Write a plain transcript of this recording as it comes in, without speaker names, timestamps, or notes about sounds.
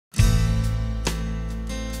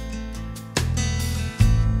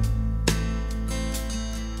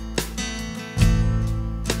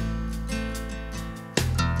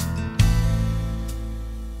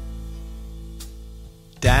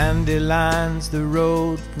dandelions the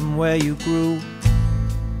road from where you grew.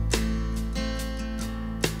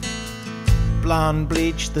 Blonde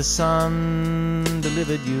bleach the sun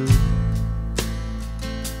delivered you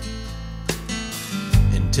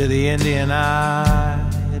into the Indian eye,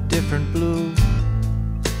 a different blue,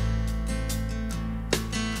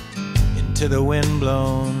 into the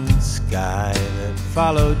wind-blown sky that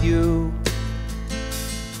followed you.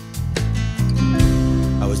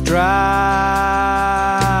 I was driving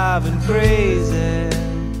crazy.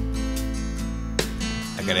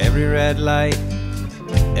 I got every red light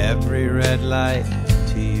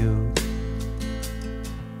to you.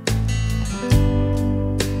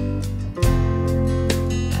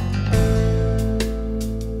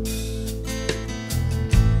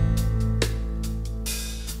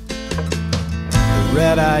 The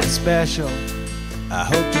red-eyed special, I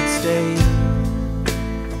hoped you'd stay.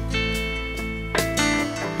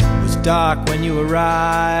 It was dark when you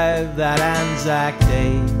arrived that Anzac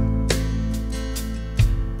Day.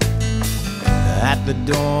 At the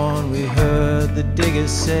dawn we heard the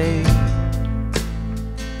diggers say,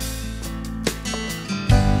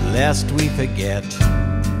 lest we forget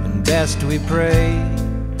and best we pray.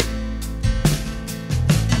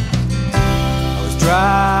 I was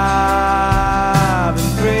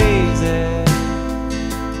driving crazy.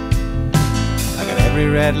 I got every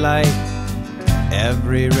red light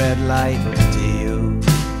to you.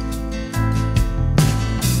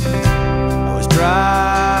 I was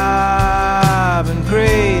driving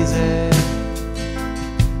crazy.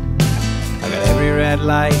 I got every red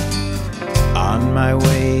light on my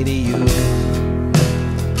way to you.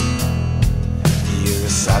 You're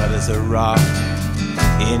as solid as a rock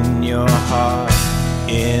in your heart,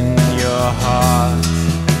 in your heart,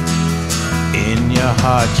 in your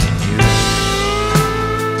heart, you knew.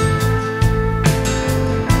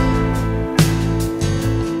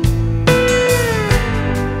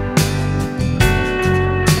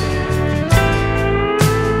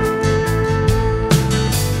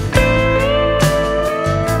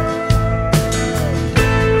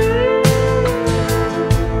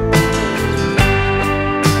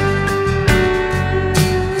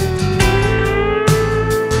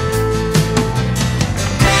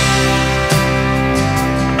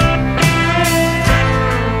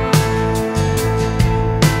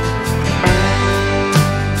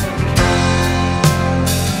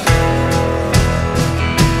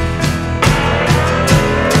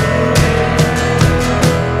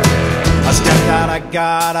 I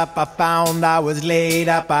got up, I found I was laid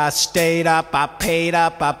up, I stayed up, I paid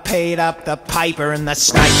up the piper, and the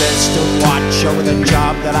sniper stood watch over the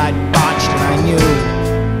job that I'd botched, and I knew.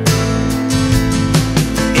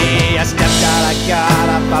 I stepped out, I got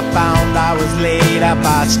up, I found I was laid up,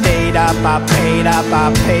 I stayed up, I paid up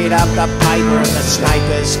the piper, and the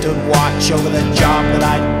sniper stood watch over the job that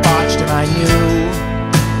I'd botched, and I knew.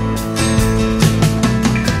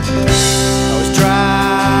 I was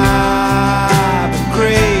driving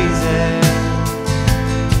crazy.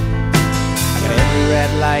 I got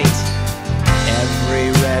every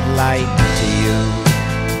red light to you.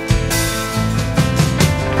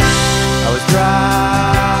 I was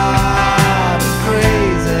driving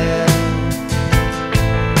crazy.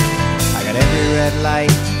 I got every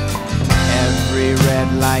red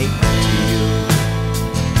light to you.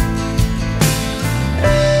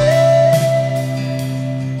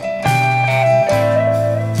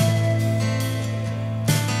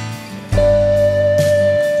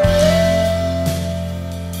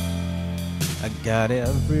 I got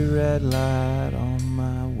every red light on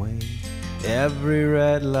my way, every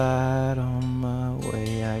red light on my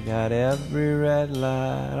way. I got every red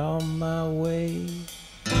light on my way.